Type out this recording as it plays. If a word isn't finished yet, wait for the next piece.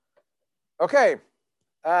Okay,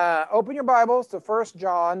 open your Bibles to 1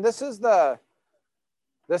 John. This is the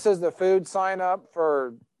food sign up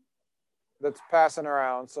for that's passing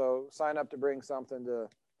around. So sign up to bring something to.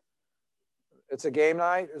 It's a game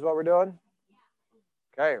night, is what we're doing.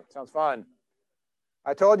 Okay, sounds fun.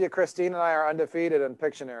 I told you Christine and I are undefeated in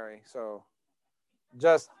Pictionary. So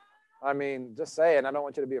just saying. I don't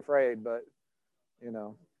want you to be afraid, but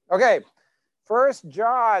Okay. 1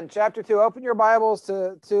 John chapter 2. Open your Bibles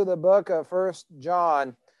to the book of 1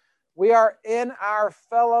 John. We are in our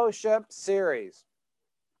fellowship series.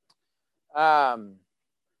 I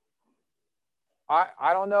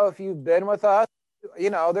don't know if you've been with us.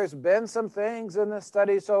 There's been some things in this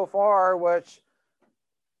study so far which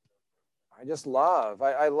I just love.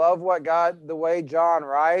 I love the way John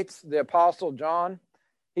writes, the Apostle John.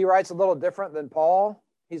 He writes a little different than Paul.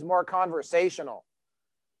 He's more conversational.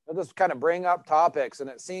 He'll just kind of bring up topics, and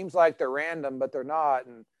it seems like they're random, but they're not.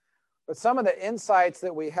 But some of the insights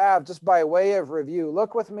that we have, just by way of review,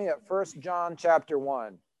 look with me at 1 John chapter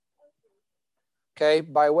 1. Okay,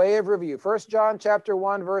 by way of review, 1 John chapter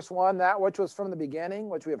 1, verse 1, that which was from the beginning,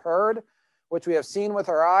 which we have heard, which we have seen with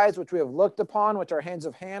our eyes, which we have looked upon, which our hands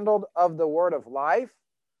have handled, of the word of life.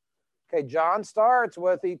 Okay, John starts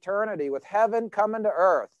with eternity, with heaven coming to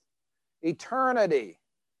earth. Eternity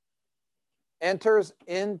enters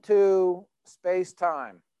into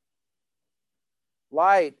space-time.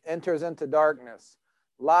 Light enters into darkness.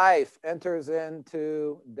 Life enters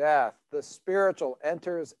into death. The spiritual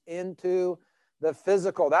enters into the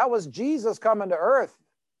physical. That was Jesus coming to earth.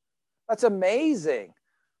 That's amazing.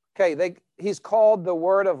 Okay, he's called the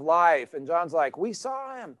Word of Life. And John's like, we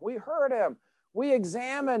saw him. We heard him. We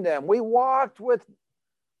examined him. We walked with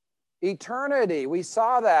eternity. We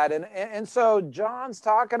saw that. And so John's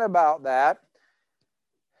talking about that.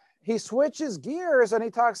 He switches gears and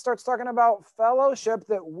he starts talking about fellowship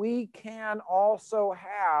that we can also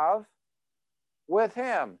have with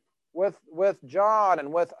him, with John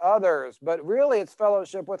and with others. But really it's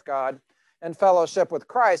fellowship with God and fellowship with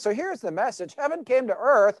Christ. So here's the message. Heaven came to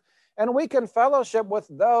earth and we can fellowship with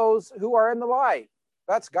those who are in the light.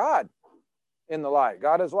 That's God in the light.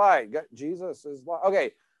 God is light. Jesus is light.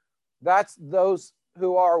 Okay, that's those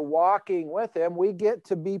who are walking with him. We get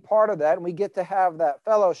to be part of that and we get to have that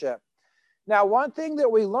fellowship. Now, one thing that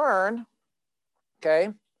we learn, okay,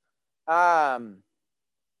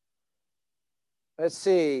 let's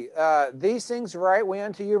see, these things write we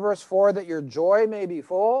unto you, verse 4, that your joy may be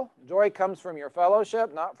full. Joy comes from your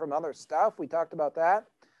fellowship, not from other stuff. We talked about that.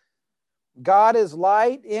 God is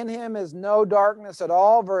light, in him is no darkness at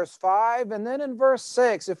all, verse 5. And then in verse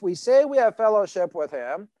 6, if we say we have fellowship with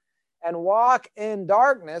him and walk in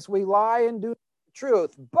darkness, we lie and do the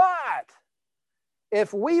truth. But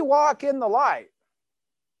if we walk in the light,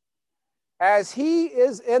 as he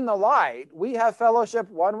is in the light, we have fellowship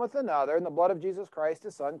one with another, and the blood of Jesus Christ,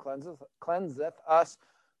 his son, cleanseth us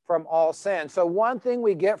from all sin. So one thing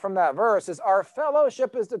we get from that verse is our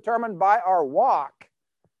fellowship is determined by our walk,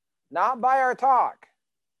 not by our talk.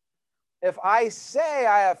 If I say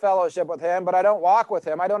I have fellowship with him, but I don't walk with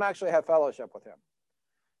him, I don't actually have fellowship with him.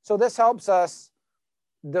 So this helps us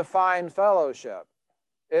define fellowship.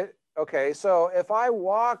 Okay, so if I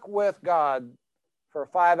walk with God for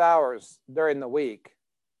 5 hours during the week,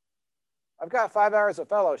 I've got 5 hours of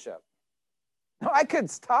fellowship. I could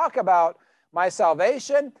talk about my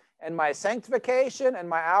salvation and my sanctification and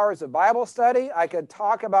my hours of Bible study. I could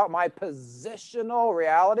talk about my positional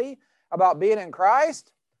reality about being in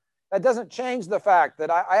Christ. That doesn't change the fact that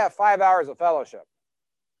I have 5 hours of fellowship.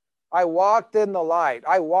 I walked in the light.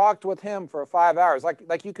 I walked with him for 5 hours.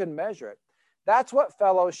 Like you can measure it. That's what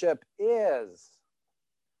fellowship is.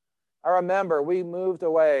 I remember we moved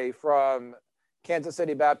away from Kansas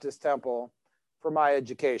City Baptist Temple for my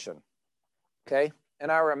education. Okay. And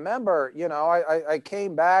I remember, I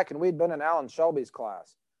came back and we'd been in Alan Shelby's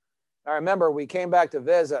class. I remember we came back to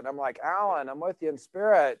visit and I'm like, Alan, I'm with you in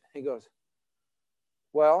spirit. He goes,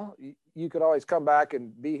 well, you could always come back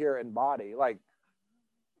and be here in body. Like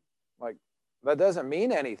that doesn't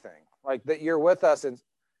mean anything. Like that you're with us and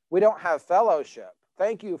we don't have fellowship.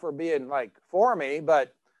 Thank you for being for me,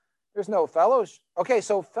 but there's no fellowship. Okay,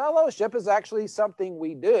 so fellowship is actually something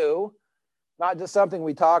we do, not just something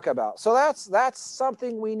we talk about. So that's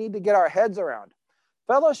something we need to get our heads around.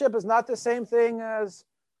 Fellowship is not the same thing as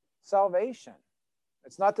salvation.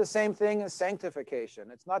 It's not the same thing as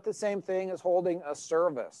sanctification. It's not the same thing as holding a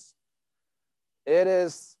service. It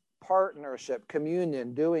is partnership,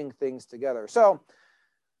 communion, doing things together. So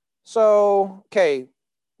okay,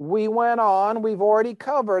 we went on. We've already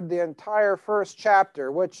covered the entire first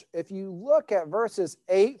chapter, which if you look at verses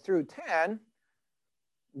 8 through 10,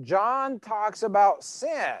 John talks about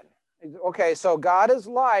sin. Okay, so God is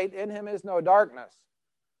light, in him is no darkness.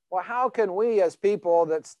 Well, how can we as people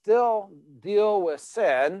that still deal with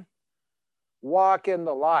sin walk in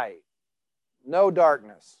the light? No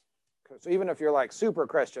darkness. So even if you're like super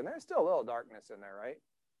Christian, there's still a little darkness in there, right?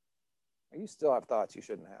 You still have thoughts you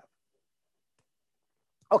shouldn't have.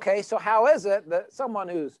 Okay, so how is it that someone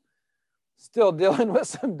who's still dealing with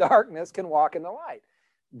some darkness can walk in the light?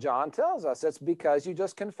 John tells us it's because you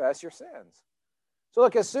just confess your sins. So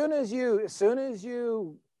look, as soon as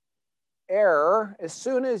you err, as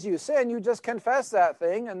soon as you sin, you just confess that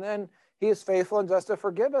thing, and then he is faithful and just to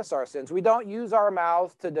forgive us our sins. We don't use our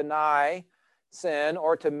mouth to deny sin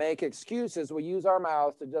or to make excuses. We use our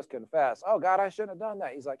mouth to just confess. Oh, God, I shouldn't have done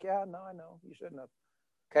that. He's like, yeah, no, I know, you shouldn't have.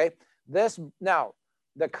 Okay, now,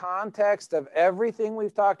 the context of everything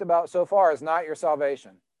we've talked about so far is not your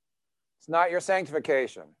salvation. It's not your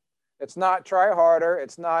sanctification. It's not try harder.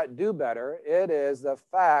 It's not do better. It is the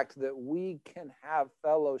fact that we can have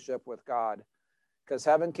fellowship with God because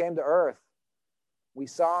heaven came to earth. We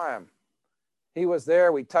saw him. He was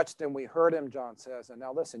there. We touched him. We heard him, John says. And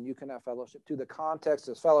now listen, you can have fellowship. To the context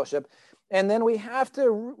is fellowship. And then we have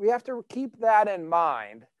to keep that in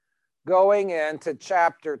mind going into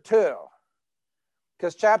chapter 2.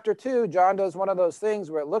 Because chapter 2, John does one of those things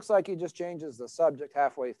where it looks like he just changes the subject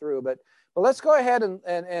halfway through. But let's go ahead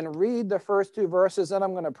and read the first 2 verses. Then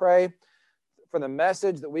I'm going to pray for the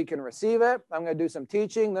message that we can receive it. I'm going to do some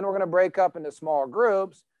teaching. Then we're going to break up into small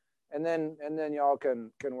groups. And then y'all can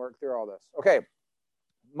work through all this. Okay.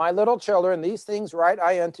 My little children, these things write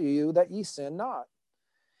I unto you, that ye sin not.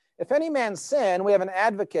 If any man sin, we have an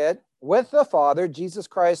advocate with the Father, Jesus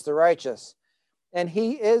Christ the righteous. And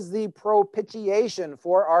he is the propitiation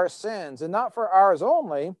for our sins, and not for ours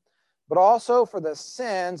only, but also for the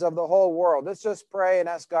sins of the whole world. Let's just pray and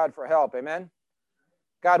ask God for help. Amen.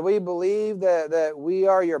 God, we believe that we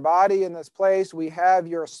are your body in this place. We have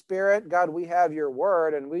your spirit. God, we have your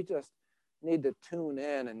word, and we just need to tune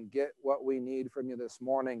in and get what we need from you this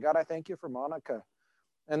morning. God, I thank you for Monica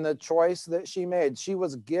and the choice that she made. She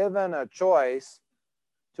was given a choice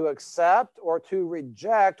to accept or to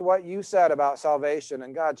reject what you said about salvation.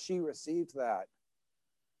 And God, she received that.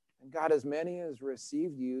 And God, as many as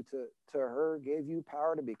received you, to her gave you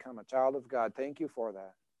power to become a child of God. Thank you for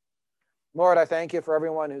that. Lord, I thank you for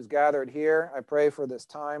everyone who's gathered here. I pray for this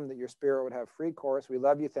time that your spirit would have free course. We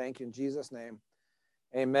love you. Thank you in Jesus' name.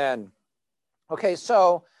 Amen. Okay,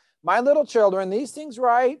 so my little children, these things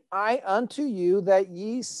write I unto you, that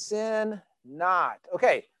ye sin not.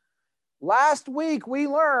 Okay. Last week, we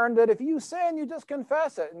learned that if you sin, you just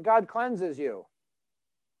confess it and God cleanses you.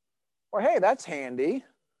 Well, hey, that's handy.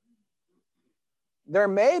 There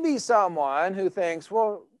may be someone who thinks,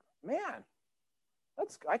 well, man,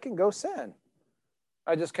 I can go sin.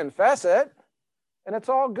 I just confess it and it's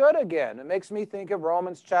all good again. It makes me think of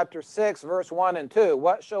Romans chapter 6, verse 1 and 2.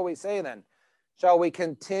 What shall we say then? Shall we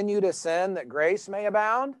continue to sin that grace may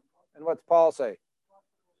abound? And what's Paul say?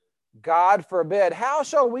 God forbid. How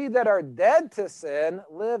shall we that are dead to sin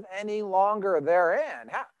live any longer therein?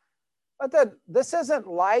 But this isn't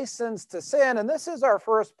license to sin. And this is our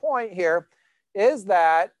first point here, is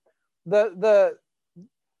that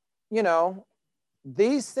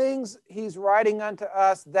these things he's writing unto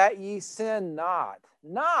us, that ye sin not.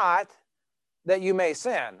 Not that you may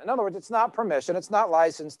sin. In other words, it's not permission. It's not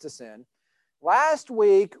license to sin. Last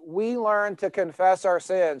week, we learned to confess our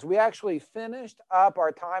sins. We actually finished up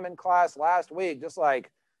our time in class last week, just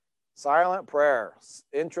like silent prayer,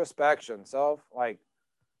 introspection,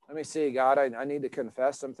 let me see, God, I need to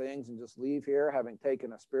confess some things and just leave here having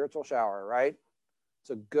taken a spiritual shower, right?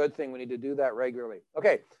 It's a good thing. We need to do that regularly.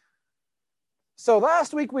 Okay, so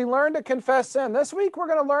last week we learned to confess sin. This week we're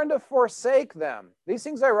going to learn to forsake them. These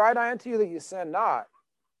things I write unto you, that you sin not.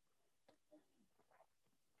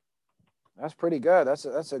 That's pretty good.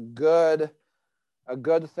 That's a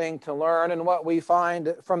good thing to learn. And what we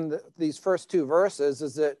find from these first 2 verses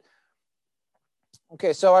is that,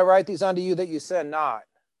 okay, so I write these unto you that you sin not.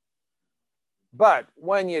 But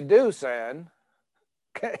when you do sin,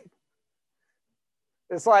 okay,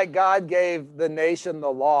 it's like God gave the nation the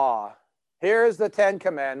law. Here's the 10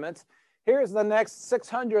 commandments. Here's the next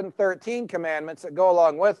 613 commandments that go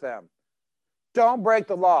along with them. Don't break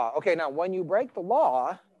the law. Okay, now when you break the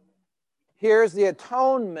law, here's the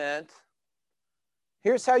atonement.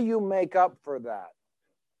 Here's how you make up for that.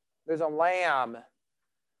 There's a lamb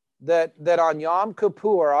that on Yom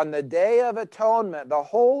Kippur, on the Day of Atonement, the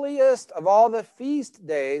holiest of all the feast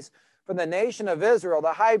days for the nation of Israel,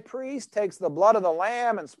 the high priest takes the blood of the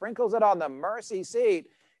lamb and sprinkles it on the mercy seat.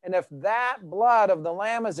 And if that blood of the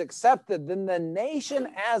Lamb is accepted, then the nation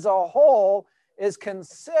as a whole is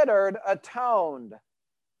considered atoned.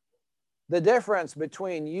 The difference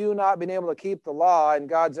between you not being able to keep the law and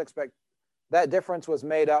God's that difference was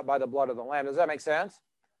made up by the blood of the Lamb. Does that make sense?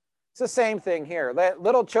 It's the same thing here. Let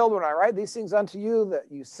little children, I write these things unto you that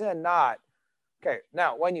you sin not. Okay,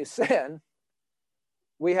 now when you sin,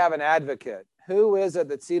 we have an advocate. Who is it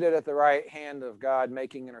that's seated at the right hand of God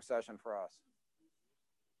making intercession for us?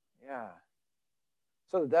 Yeah.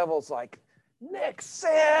 So the devil's like, Nick,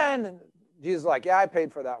 sin. And Jesus is like, yeah, I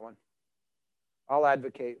paid for that one. I'll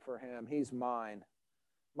advocate for him. He's mine.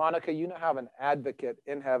 Monica, you now have an advocate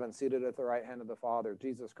in heaven seated at the right hand of the Father,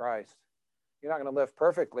 Jesus Christ. You're not going to live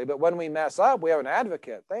perfectly, but when we mess up, we have an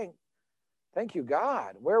advocate. Thank you,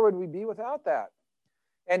 God. Where would we be without that?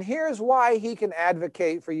 And here's why he can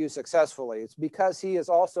advocate for you successfully. It's because he is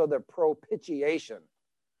also the propitiation.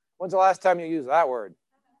 When's the last time you used that word?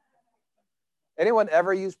 Anyone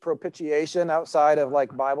ever use propitiation outside of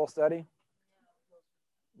like Bible study?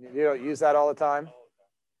 You don't use that all the time?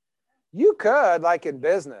 You could, like in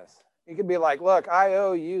business. You could be like, look, I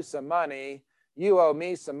owe you some money. You owe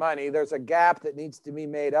me some money. There's a gap that needs to be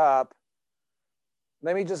made up.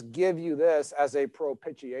 Let me just give you this as a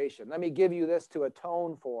propitiation. Let me give you this to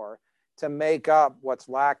atone for, to make up what's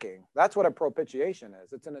lacking. That's what a propitiation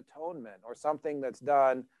is. It's an atonement or something that's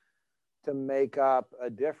done to make up a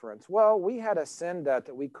difference. Well, we had a sin debt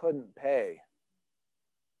that we couldn't pay.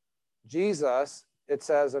 Jesus, it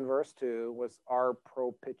says in verse 2, was our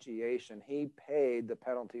propitiation. He paid the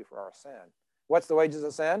penalty for our sin. What's the wages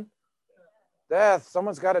of sin? Death.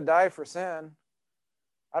 Someone's got to die for sin.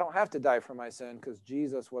 I don't have to die for my sin because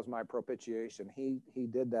Jesus was my propitiation. He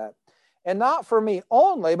did that. And not for me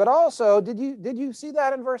only, but also, did you see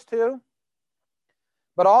that in verse 2?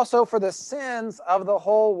 But also for the sins of the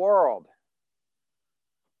whole world.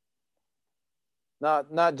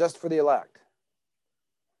 Not just for the elect.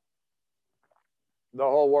 The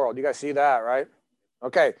whole world. You guys see that, right?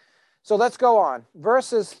 Okay. So let's go on.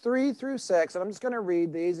 Verses 3 through 6, and I'm just going to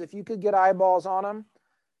read these. If you could get eyeballs on them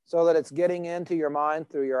so that it's getting into your mind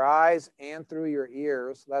through your eyes and through your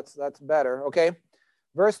ears, that's better. Okay.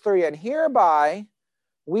 Verse 3, and hereby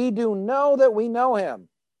we do know that we know him,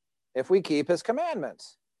 if we keep his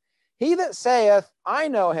commandments. He that saith, I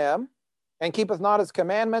know him, and keepeth not his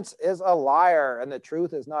commandments, is a liar, and the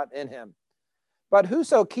truth is not in him. But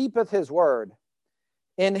whoso keepeth his word,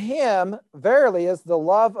 in him verily is the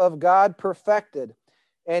love of God perfected,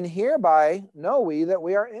 and hereby know we that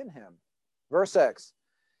we are in him. Verse 6,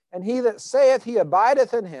 and he that saith he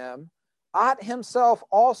abideth in him, ought himself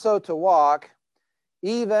also to walk,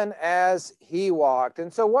 even as he walked.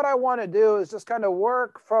 And so what I want to do is just kind of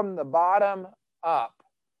work from the bottom up.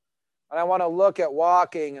 And I want to look at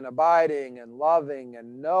walking and abiding and loving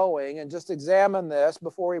and knowing and just examine this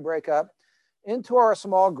before we break up into our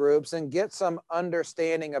small groups and get some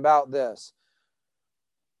understanding about this.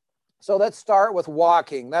 So let's start with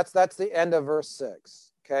walking. That's the end of verse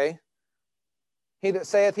 6, okay? He that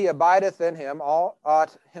saith he abideth in him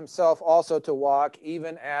ought himself also to walk,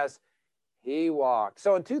 even as he walked.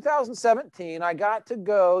 So in 2017, I got to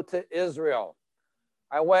go to Israel.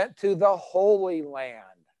 I went to the Holy Land.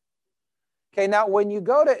 Okay, now when you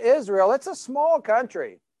go to Israel, it's a small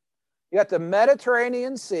country. You got the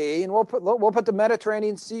Mediterranean Sea, and we'll put the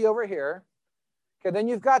Mediterranean Sea over here. Okay, then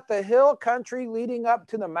you've got the hill country leading up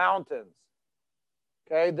to the mountains.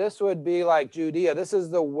 Okay, this would be like Judea. This is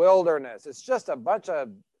the wilderness. It's just a bunch of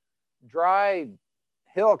dry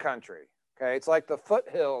hill country. Okay, it's like the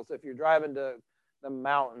foothills if you're driving to the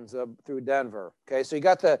mountains through Denver. Okay, so you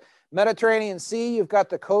got the Mediterranean Sea, you've got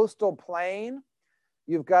the coastal plain,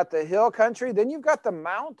 you've got the hill country, then you've got the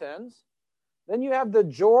mountains. Then you have the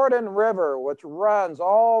Jordan River, which runs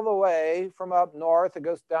all the way from up north. It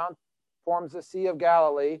goes down, forms the Sea of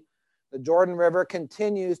Galilee. The Jordan River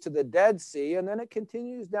continues to the Dead Sea, and then it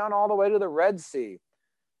continues down all the way to the Red Sea,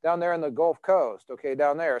 down there in the Gulf Coast, okay,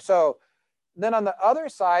 down there. So then on the other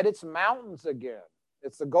side, it's mountains again.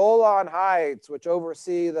 It's the Golan Heights, which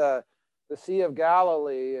oversee the Sea of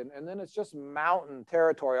Galilee, and then it's just mountain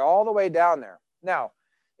territory all the way down there. Now,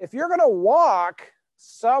 if you're going to walk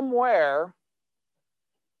somewhere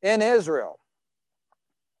in Israel,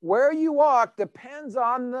 where you walk depends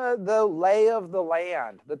on the lay of the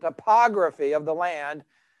land. The topography of the land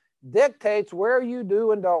dictates where you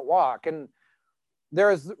do and don't walk. And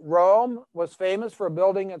Rome was famous for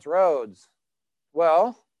building its roads.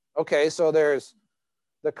 Well, okay, so there's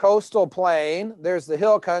the coastal plain, there's the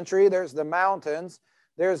hill country, there's the mountains,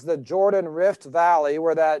 there's the Jordan Rift Valley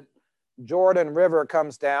where that Jordan River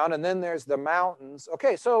comes down, and then there's the mountains.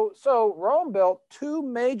 Okay, so Rome built two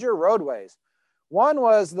major roadways. One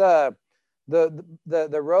was the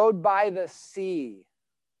road by the sea.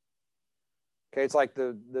 Okay, it's like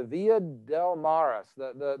the Via del Maris,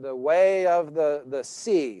 the way of the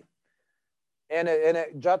sea. And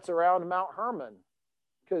it juts around Mount Hermon,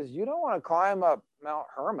 because you don't want to climb up Mount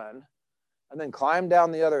Hermon and then climb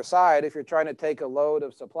down the other side if you're trying to take a load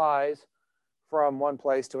of supplies from one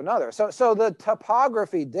place to another. So the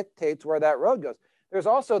topography dictates where that road goes. There's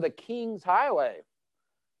also the King's Highway,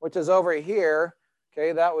 which is over here.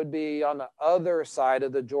 Okay, that would be on the other side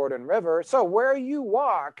of the Jordan River. So where you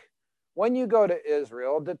walk when you go to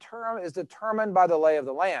Israel is determined by the lay of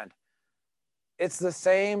the land. It's the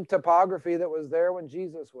same topography that was there when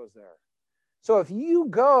Jesus was there. So if you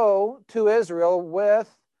go to Israel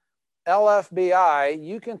with LFBI,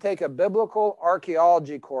 you can take a biblical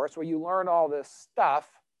archaeology course where you learn all this stuff.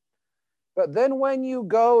 But then when you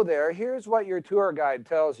go there, here's what your tour guide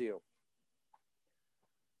tells you.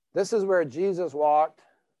 This is where Jesus walked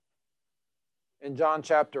in John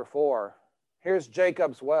chapter 4. Here's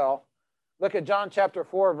Jacob's well. Look at John chapter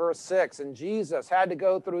 4, verse 6. And Jesus had to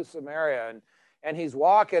go through Samaria, and he's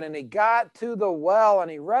walking, and he got to the well, and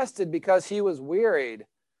he rested because he was wearied.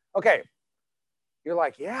 Okay, you're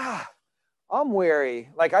like, yeah, I'm weary.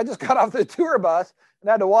 Like, I just got off the tour bus and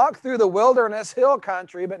had to walk through the wilderness hill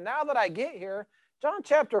country. But now that I get here, John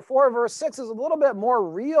chapter 4, verse 6 is a little bit more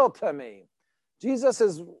real to me. Jesus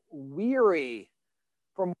is weary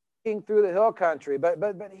from walking through the hill country. But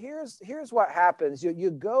here's what happens. You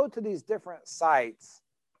go to these different sites.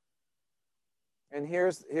 And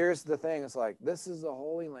here's the thing. It's like, this is the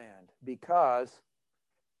Holy Land because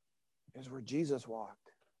here's where Jesus walked.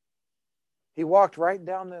 He walked right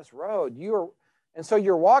down this road. And so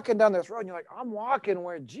you're walking down this road, and you're like, I'm walking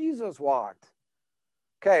where Jesus walked.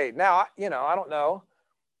 Okay, now, I don't know.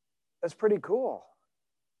 That's pretty cool.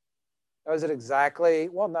 Now, is it exactly?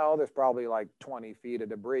 Well, no, there's probably like 20 feet of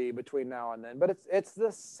debris between now and then. But it's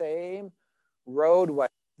the same roadway,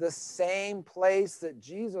 the same place that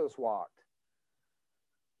Jesus walked.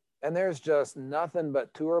 And there's just nothing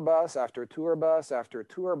but tour bus after tour bus after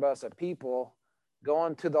tour bus of people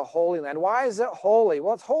going to the Holy Land. Why is it holy?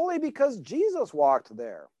 Well, it's holy because Jesus walked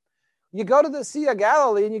there. You go to the Sea of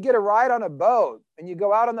Galilee and you get a ride on a boat, and you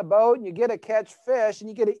go out on the boat and you get to catch fish and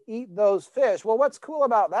you get to eat those fish. Well, what's cool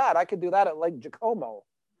about that? I could do that at Lake Jacomo.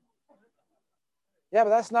 Yeah, but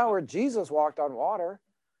that's not where Jesus walked on water.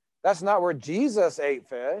 That's not where Jesus ate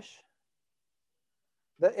fish.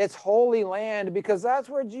 It's Holy Land because that's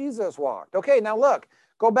where Jesus walked. Okay, now look,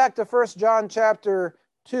 go back to 1 John chapter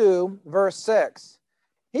 2, verse 6.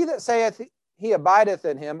 He that saith he abideth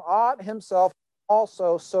in him ought himself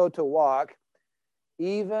also so to walk,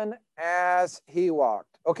 even as he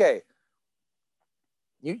walked. Okay,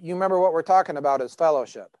 you remember what we're talking about is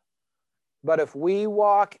fellowship. But if we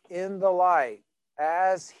walk in the light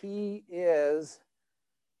as he is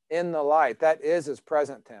in the light, that is his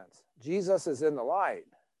present tense. Jesus is in the light.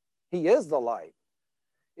 He is the light.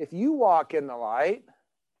 If you walk in the light,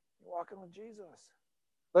 you're walking with Jesus.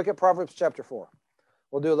 Look at Proverbs chapter 4.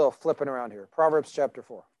 We'll do a little flipping around here. Proverbs chapter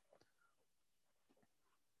 4.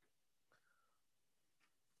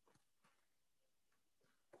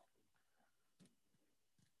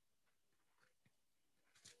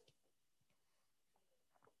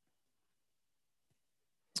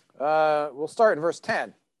 We'll start in verse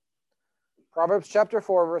 10. Proverbs chapter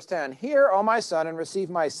 4, verse 10. Hear, O my son, and receive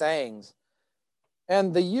my sayings,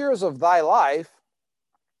 and the years of thy life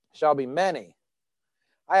shall be many.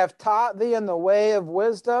 I have taught thee in the way of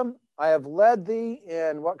wisdom. I have led thee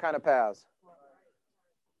in what kind of paths?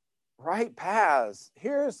 Right paths.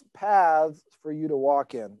 Here's paths for you to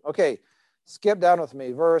walk in. Okay, skip down with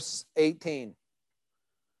me. Verse 18.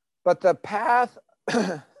 But the path...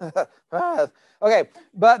 Okay,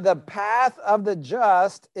 but the path of the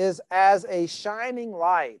just is as a shining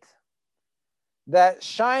light that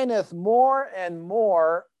shineth more and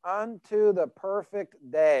more unto the perfect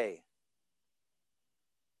day.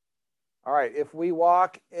 All right, if we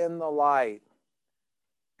walk in the light,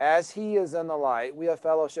 as he is in the light, we have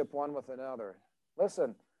fellowship one with another.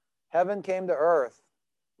 Listen, heaven came to earth.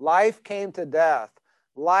 Life came to death.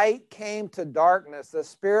 Light came to darkness. The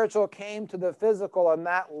spiritual came to the physical, and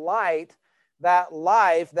that light, that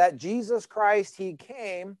life, that Jesus Christ, he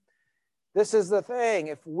came. This is the thing.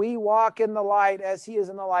 If we walk in the light as he is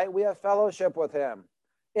in the light, we have fellowship with him.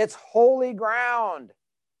 It's holy ground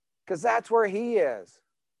because that's where he is.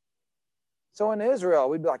 So in Israel,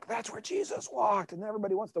 we'd be like, that's where Jesus walked, and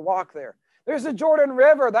everybody wants to walk there. There's the Jordan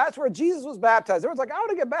River. That's where Jesus was baptized. Everyone's like, I want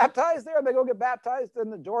to get baptized there. And they go get baptized in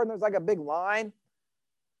the Jordan. There's like a big line.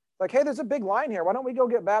 Like, hey, there's a big line here. Why don't we go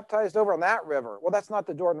get baptized over on that river? Well, that's not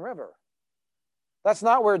the Jordan River. That's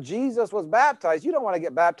not where Jesus was baptized. You don't want to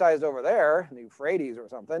get baptized over there, in the Euphrates or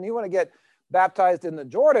something. You want to get baptized in the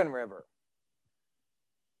Jordan River.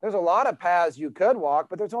 There's a lot of paths you could walk,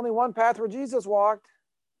 but there's only one path where Jesus walked.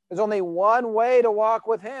 There's only one way to walk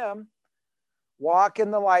with him. Walk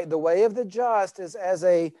in the light. The way of the just is as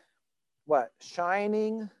a, what?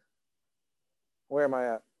 Shining. Where am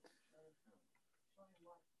I at?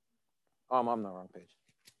 Oh, I'm on the wrong page.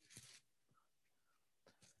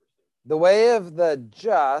 The way of the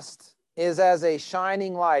just is as a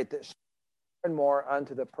shining light that shines more and more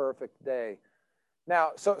unto the perfect day.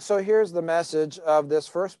 Now, so here's the message of this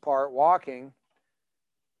first part, walking.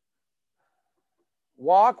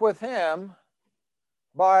 Walk with him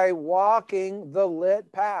by walking the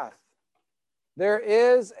lit path. There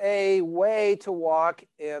is a way to walk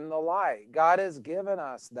in the light. God has given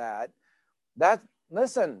us that.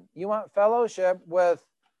 Listen, you want fellowship with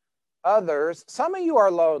others. Some of you are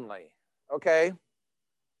lonely, okay?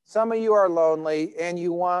 Some of you are lonely and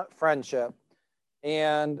you want friendship.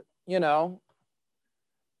 And,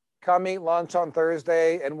 come eat lunch on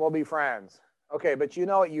Thursday and we'll be friends. Okay, but you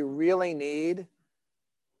know what you really need?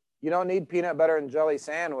 You don't need peanut butter and jelly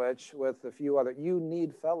sandwich with a few other. You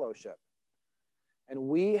need fellowship. And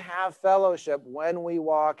we have fellowship when we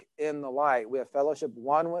walk in the light. We have fellowship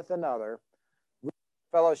one with another.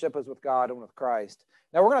 Fellowship is with God and with Christ.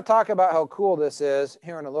 Now, we're going to talk about how cool this is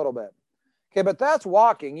here in a little bit. Okay, but that's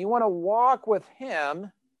walking. You want to walk with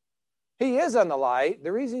him. He is in the light.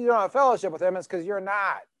 The reason you don't have fellowship with him is because you're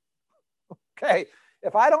not. Okay,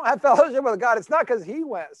 if I don't have fellowship with God, it's not because he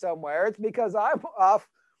went somewhere. It's because I'm off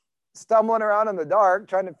stumbling around in the dark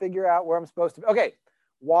trying to figure out where I'm supposed to be. Okay,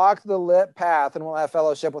 walk the lit path and we'll have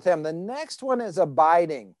fellowship with him. The next one is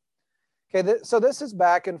abiding. Okay, so this is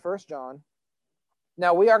back in 1 John.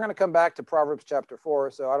 Now, we are going to come back to Proverbs chapter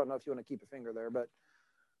 4, so I don't know if you want to keep a finger there,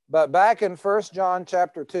 but back in 1 John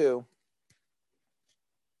chapter 2,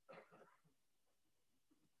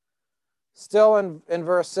 still in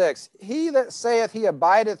verse 6, he that saith he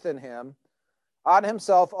abideth in him, ought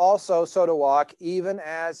himself also so to walk, even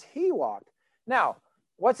as he walked. Now,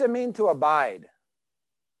 what's it mean to abide?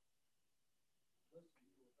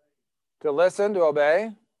 To listen, to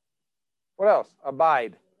obey. What else?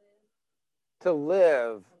 Abide. To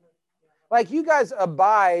live. Like you guys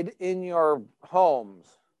abide in your homes.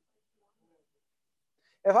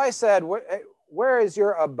 If I said, where is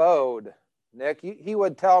your abode, Nick? He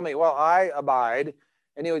would tell me, well, I abide,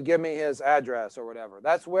 and he would give me his address or whatever.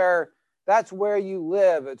 That's where you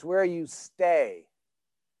live. It's where you stay.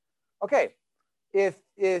 Okay, if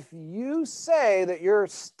you say that you're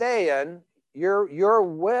staying, you're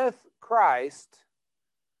with Christ,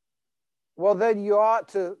 well, then you ought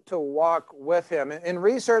to walk with him. In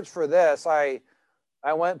research for this, I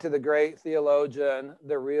went to the great theologian,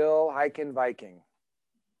 the real hiking Viking.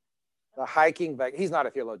 The hiking Viking. He's not a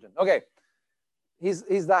theologian. Okay. He's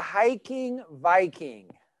the hiking Viking.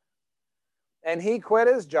 And he quit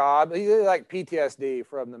his job. He did like PTSD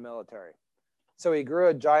from the military. So he grew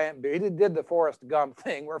a giant beard. He did the Forrest Gump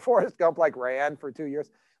thing where Forrest Gump like ran for 2 years.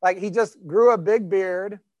 Like he just grew a big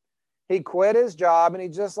beard. He quit his job and he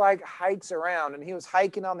just like hikes around, and he was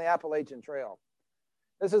hiking on the Appalachian Trail.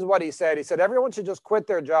 This is what he said. He said, everyone should just quit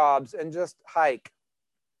their jobs and just hike.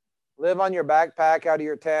 Live on your backpack out of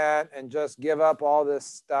your tent and just give up all this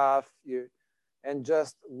stuff and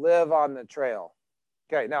just live on the trail.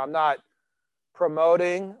 Okay, now I'm not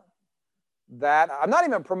promoting that. I'm not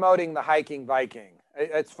even promoting the hiking Viking.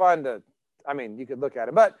 It's fun to, you could look at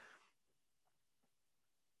it. But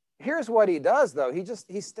here's what he does, though.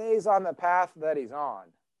 He stays on the path that he's on.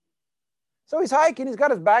 So he's hiking. He's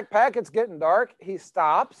got his backpack. It's getting dark. He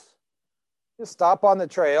stops. Just stop on the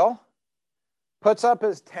trail. Puts up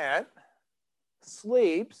his tent.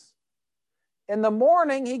 Sleeps. In the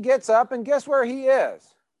morning, he gets up, and guess where he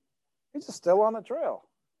is? He's just still on the trail.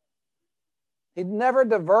 He never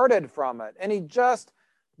diverted from it. And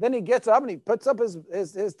then he gets up and he puts up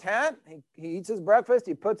his tent. He eats his breakfast.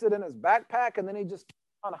 He puts it in his backpack, and then he just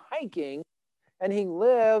on hiking, and he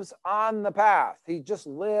lives on the path. He just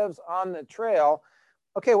lives on the trail.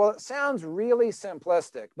 Okay, well, it sounds really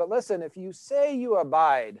simplistic, but listen, if you say you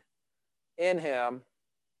abide in him,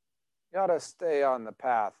 you ought to stay on the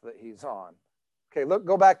path that he's on. Okay, look,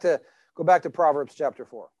 go back to Proverbs chapter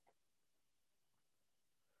 4.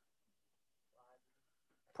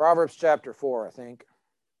 Proverbs chapter 4, I think.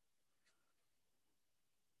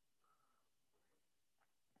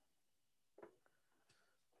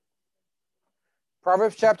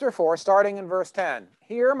 Proverbs chapter 4, starting in verse 10.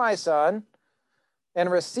 Hear, my son,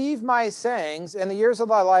 and receive my sayings, and the years of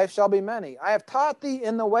thy life shall be many. I have taught thee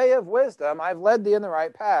in the way of wisdom. I have led thee in the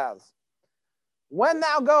right paths. When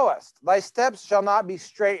thou goest, thy steps shall not be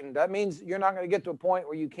straitened. That means you're not going to get to a point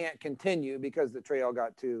where you can't continue because the trail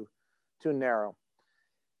got too narrow.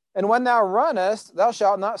 And when thou runnest, thou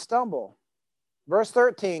shalt not stumble. Verse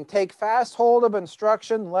 13, take fast hold of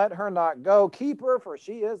instruction, let her not go. Keep her, for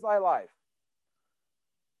she is thy life.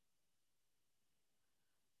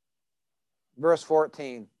 Verse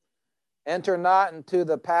 14, enter not into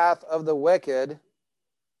the path of the wicked,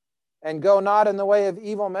 and go not in the way of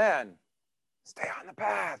evil men. Stay on the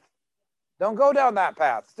path. Don't go down that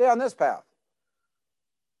path. Stay on this path.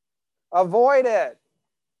 Avoid it.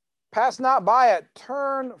 Pass not by it.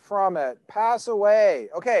 Turn from it. Pass away.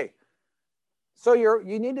 Okay. So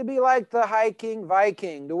you need to be like the hiking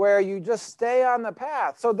Viking, to where you just stay on the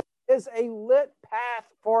path. So there is a lit path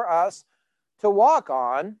for us to walk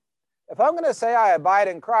on. If I'm going to say I abide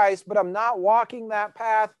in Christ, but I'm not walking that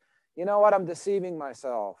path, you know what? I'm deceiving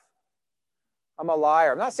myself. I'm a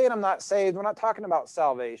liar. I'm not saying I'm not saved. We're not talking about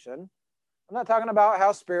salvation. I'm not talking about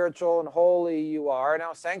how spiritual and holy you are and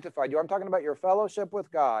how sanctified you are. I'm talking about your fellowship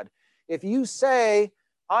with God. If you say,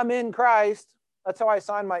 I'm in Christ, that's how I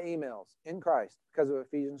sign my emails, in Christ, because of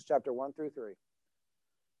Ephesians chapter 1 through 3.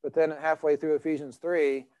 But then halfway through Ephesians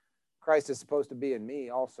 3, Christ is supposed to be in me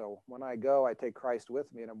also. When I go, I take Christ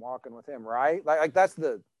with me and I'm walking with him, right? Like that's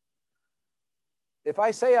if I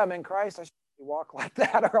say I'm in Christ, I should walk like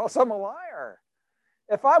that, or else I'm a liar.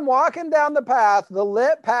 If I'm walking down the path, the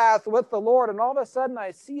lit path with the Lord, and all of a sudden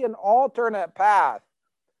I see an alternate path,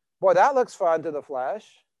 boy, that looks fun to the flesh.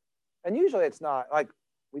 And usually it's not. Like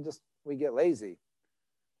we get lazy.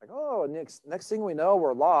 Like, oh, next thing we know,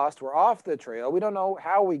 we're lost. We're off the trail. We don't know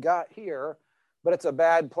how we got here, but it's a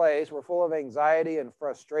bad place. We're full of anxiety and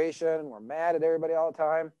frustration. We're mad at everybody all the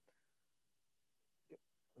time.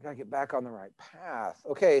 We got to get back on the right path.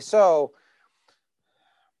 Okay, so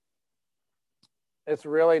it's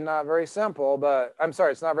really not very simple, but I'm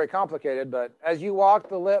sorry, it's not very complicated, but as you walk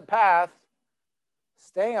the lit path,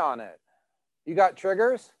 stay on it. You got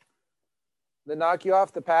triggers that knock you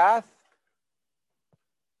off the path?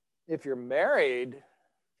 If you're married,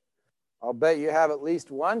 I'll bet you have at least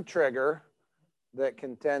one trigger that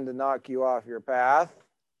can tend to knock you off your path.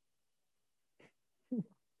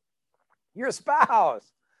 Your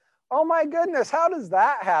spouse. Oh my goodness, how does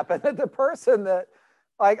that happen? That the person that,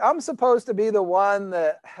 like, I'm supposed to be the one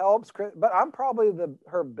that helps, but I'm probably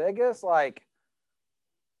her biggest, like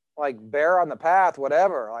bear on the path,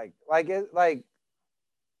 whatever. Like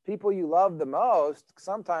people you love the most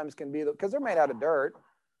sometimes can be because they're made out of dirt,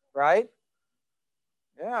 right?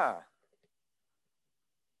 Yeah.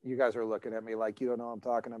 You guys are looking at me like you don't know what I'm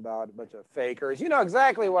talking about, a bunch of fakers. You know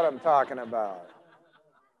exactly what I'm talking about.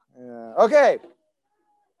 Yeah. Okay.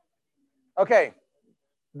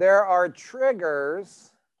 There are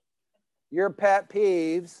triggers, your pet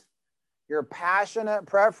peeves, your passionate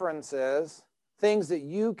preferences, things that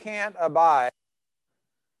you can't abide,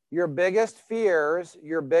 your biggest fears,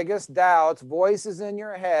 your biggest doubts, voices in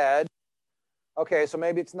your head. Okay, so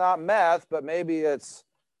maybe it's not meth, but maybe it's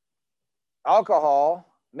alcohol.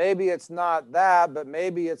 Maybe it's not that, but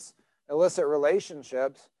maybe it's illicit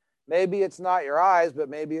relationships. Maybe it's not your eyes, but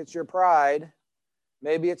maybe it's your pride.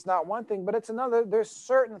 Maybe it's not one thing, but it's another. There's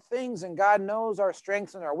certain things, and God knows our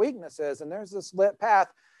strengths and our weaknesses, and there's this lit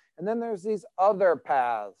path, and then there's these other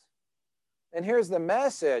paths. And here's the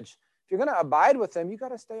message. If you're going to abide with him, you got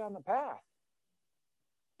to stay on the path.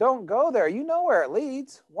 Don't go there. You know where it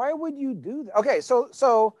leads. Why would you do that? Okay,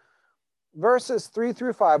 so verses 3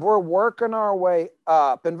 through 5, we're working our way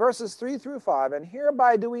up. In verses 3 through 5, and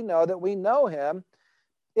hereby do we know that we know him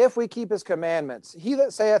if we keep his commandments. He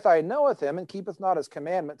that saith, I knoweth him, and keepeth not his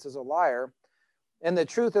commandments, is a liar, and the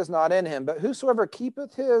truth is not in him. But whosoever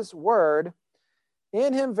keepeth his word,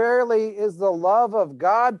 in him verily is the love of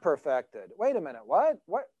God perfected. Wait a minute, what?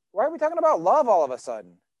 Why are we talking about love all of a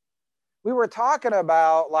sudden? We were talking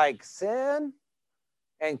about like sin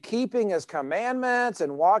and keeping his commandments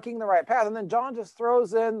and walking the right path. And then John just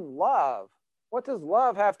throws in love. What does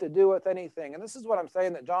love have to do with anything? And this is what I'm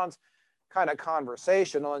saying, that John's kind of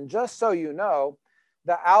conversational. And just so you know,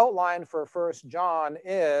 the outline for 1 John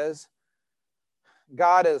is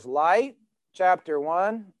God is light, chapter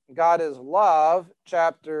 1. God is love,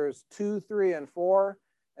 chapters 2, 3, and 4.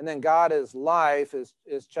 And then God is life is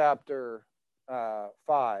chapter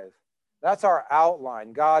 5. That's our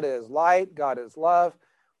outline. God is light, God is love,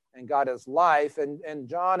 and God is life. And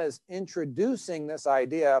John is introducing this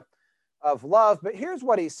idea of love. But here's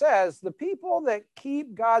what he says: the people that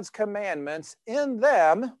keep God's commandments, in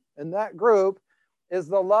them, in that group, is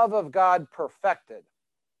the love of God perfected.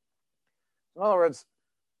 In other words,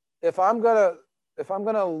 if I'm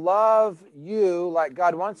gonna love you like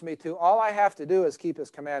God wants me to, all I have to do is keep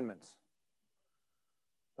his commandments.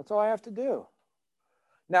 That's all I have to do.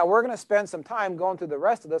 Now, we're going to spend some time going through the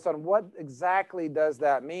rest of this on what exactly does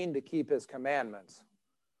that mean to keep his commandments.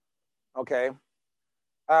 Okay.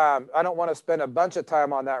 I don't want to spend a bunch of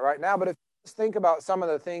time on that right now, but if you just think about some of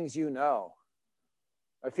the things you know.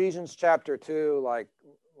 Ephesians chapter 2,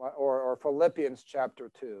 or Philippians chapter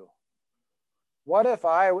 2. What if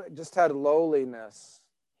I just had lowliness,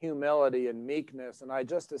 humility, and meekness, and I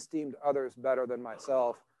just esteemed others better than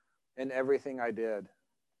myself in everything I did?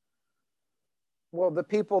 Well, the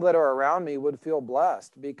people that are around me would feel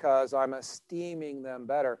blessed because I'm esteeming them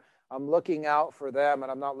better. I'm looking out for them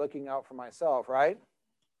and I'm not looking out for myself, right?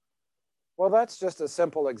 Well, that's just a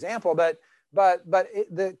simple example, but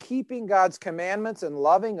the keeping God's commandments and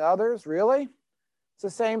loving others, really, it's the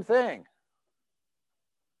same thing.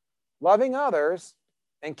 Loving others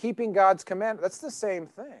and keeping God's commandments, that's the same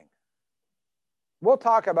thing. We'll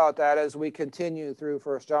talk about that as we continue through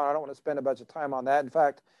 1 John. I don't want to spend a bunch of time on that. In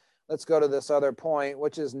fact, let's go to this other point,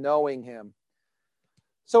 which is knowing him.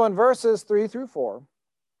 So in verses 3 through 4,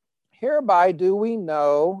 hereby do we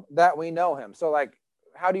know that we know him. So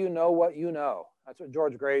how do you know what you know? That's what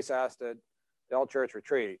George Grace asked at the All Church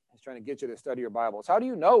Retreat. He's trying to get you to study your Bibles. How do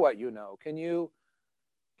you know what you know? Can you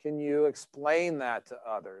explain that to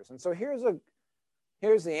others? And so here's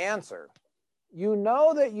the answer. You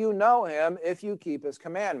know that you know him if you keep his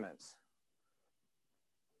commandments.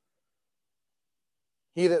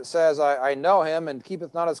 He that says, I know him and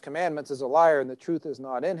keepeth not his commandments is a liar, and the truth is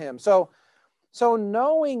not in him. So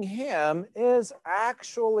knowing him is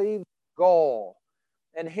actually the goal.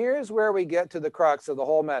 And here's where we get to the crux of the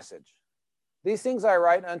whole message. These things I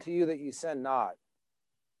write unto you that ye sin not.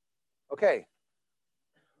 Okay.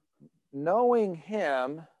 Knowing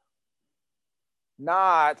him,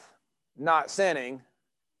 not sinning,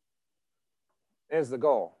 is the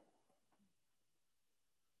goal.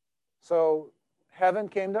 So heaven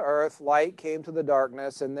came to earth, light came to the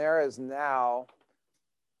darkness, and there is now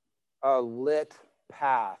a lit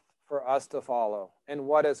path for us to follow in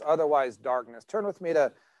what is otherwise darkness. Turn with me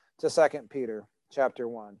to 2 Peter chapter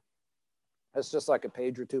 1. It's just like a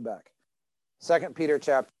page or two back. 2 Peter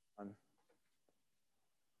chapter 1.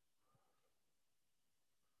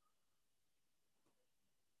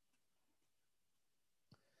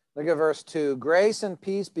 Look at verse 2. Grace and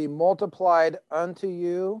peace be multiplied unto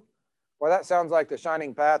you. Well, that sounds like the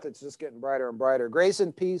shining path. It's just getting brighter and brighter. Grace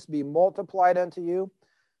and peace be multiplied unto you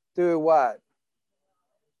through what?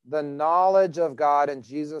 The knowledge of God and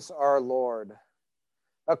Jesus our Lord.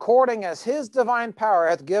 According as his divine power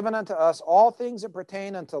hath given unto us all things that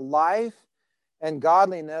pertain unto life and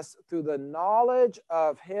godliness through the knowledge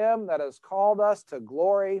of him that has called us to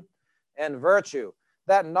glory and virtue.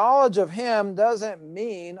 That knowledge of him doesn't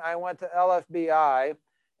mean I went to LFBI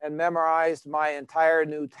and memorized my entire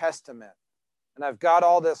New Testament and I've got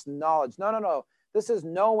all this knowledge. No. This is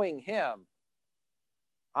knowing him.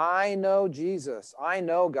 I know Jesus. I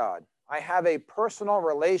know God. I have a personal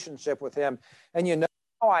relationship with him. And you know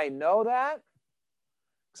how I know that?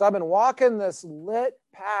 Because I've been walking this lit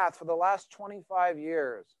path for the last 25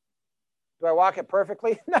 years. Do I walk it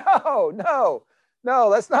perfectly? No.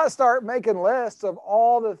 Let's not start making lists of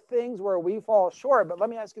all the things where we fall short. But let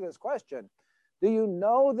me ask you this question. Do you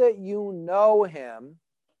know that you know him?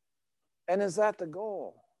 And is that the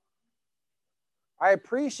goal? I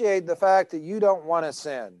appreciate the fact that you don't want to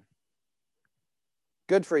sin.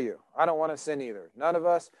 Good for you. I don't want to sin either. None of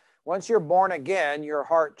us. Once you're born again, your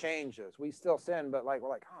heart changes. We still sin, but we're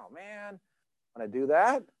like, oh man, I want to do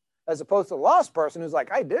that? As opposed to a lost person who's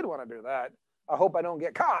like, I did want to do that. I hope I don't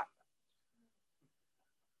get caught.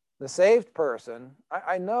 The saved person,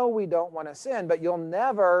 I know we don't want to sin, but you'll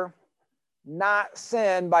never not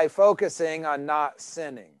sin by focusing on not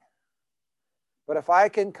sinning. But if I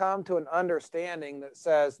can come to an understanding that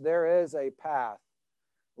says there is a path,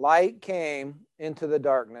 light came into the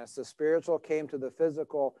darkness, the spiritual came to the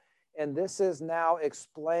physical, and this is now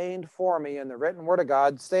explained for me in the written word of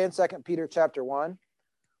God. Stay in 2 Peter chapter 1.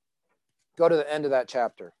 Go to the end of that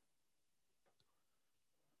chapter.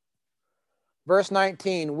 Verse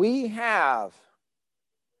 19, we have,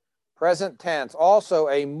 present tense, also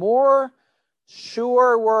a more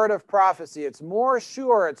sure word of prophecy. It's more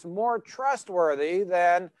sure, it's more trustworthy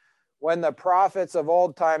than when the prophets of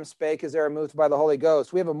old time spake as they were moved by the Holy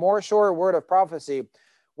Ghost. We have a more sure word of prophecy,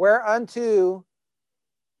 whereunto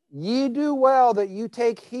Ye do well that you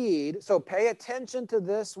take heed. So pay attention to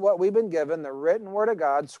this, what we've been given, the written word of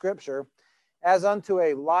God, Scripture, as unto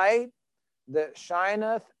a light that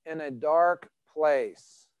shineth in a dark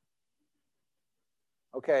place.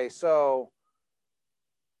 Okay, so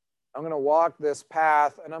I'm going to walk this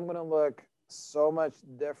path, and I'm going to look so much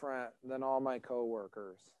different than all my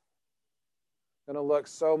coworkers. I'm going to look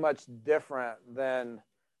so much different than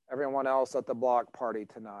everyone else at the block party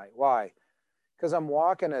tonight. Why? Because I'm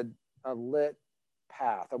walking a lit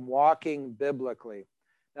path. I'm walking biblically.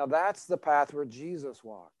 Now, that's the path where Jesus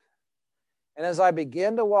walked. And as I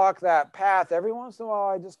begin to walk that path, every once in a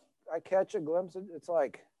while, I catch a glimpse. It's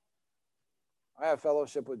like, I have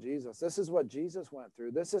fellowship with Jesus. This is what Jesus went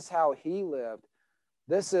through. This is how he lived.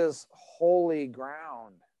 This is holy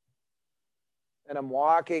ground. And I'm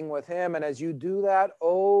walking with him. And as you do that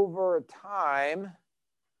over time,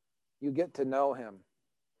 you get to know him.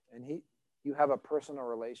 And you have a personal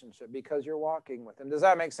relationship because you're walking with him. Does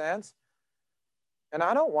that make sense? And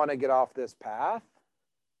I don't want to get off this path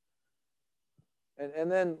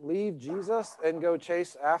and then leave Jesus and go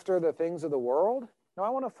chase after the things of the world. No, I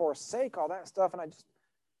want to forsake all that stuff. And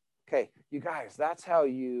okay, you guys, that's how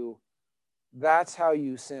you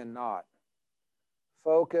sin not.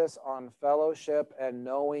 Focus on fellowship and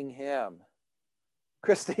knowing him.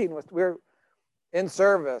 Christine, we're in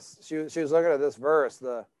service. She was looking at this verse,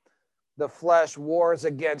 the flesh wars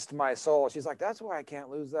against my soul. She's like, that's why I can't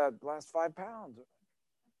lose that last 5 pounds.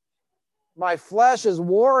 My flesh is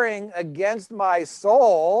warring against my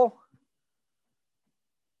soul.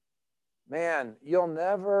 Man, you'll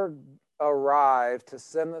never arrive to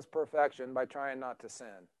sinless perfection by trying not to sin.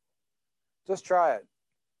 Just try it.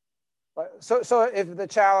 So if the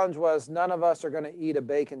challenge was none of us are going to eat a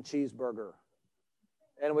bacon cheeseburger,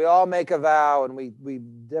 and we all make a vow and we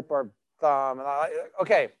dip our thumb, and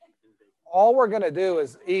okay, all we're going to do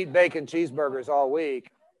is eat bacon cheeseburgers all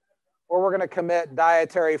week, or we're going to commit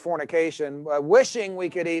dietary fornication, wishing we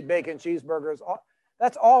could eat bacon cheeseburgers.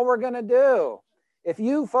 That's all we're going to do. If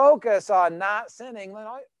you focus on not sinning, then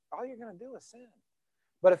all you're going to do is sin.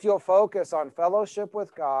 But if you'll focus on fellowship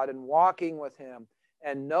with God and walking with him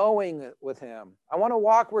and knowing with him, I want to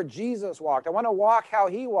walk where Jesus walked. I want to walk how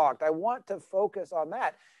he walked. I want to focus on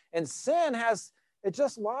that. And sin it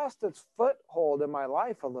just lost its foothold in my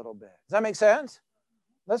life a little bit. Does that make sense?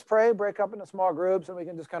 Let's pray, break up into small groups, and we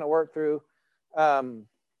can just kind of work through our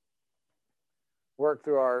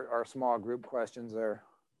small group questions there.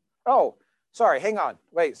 Oh, sorry, hang on.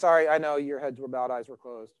 Wait, sorry, I know your heads were bowed, eyes were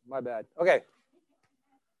closed. My bad. Okay.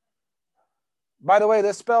 By the way,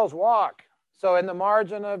 this spells walk. So in the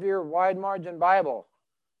margin of your wide margin Bible,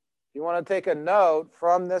 you want to take a note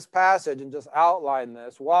from this passage and just outline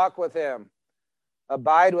this. Walk with him.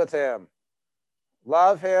 Abide with him.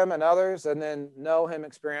 Love him and others, and then know him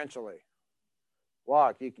experientially.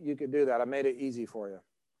 Walk. You could do that. I made it easy for you.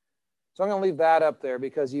 So I'm going to leave that up there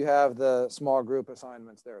because you have the small group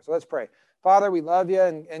assignments there. So let's pray. Father, we love you.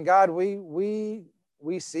 And God, we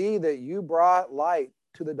see that you brought light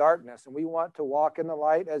to the darkness, and we want to walk in the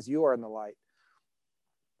light as you are in the light.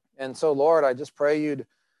 And so, Lord, I just pray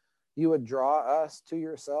you would draw us to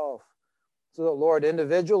yourself. So that, Lord,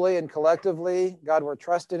 individually and collectively, God, we're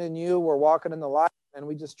trusting in you. We're walking in the light, and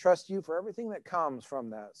we just trust you for everything that comes from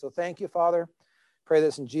that. So thank you, Father. Pray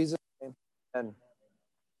this in Jesus' name. Amen.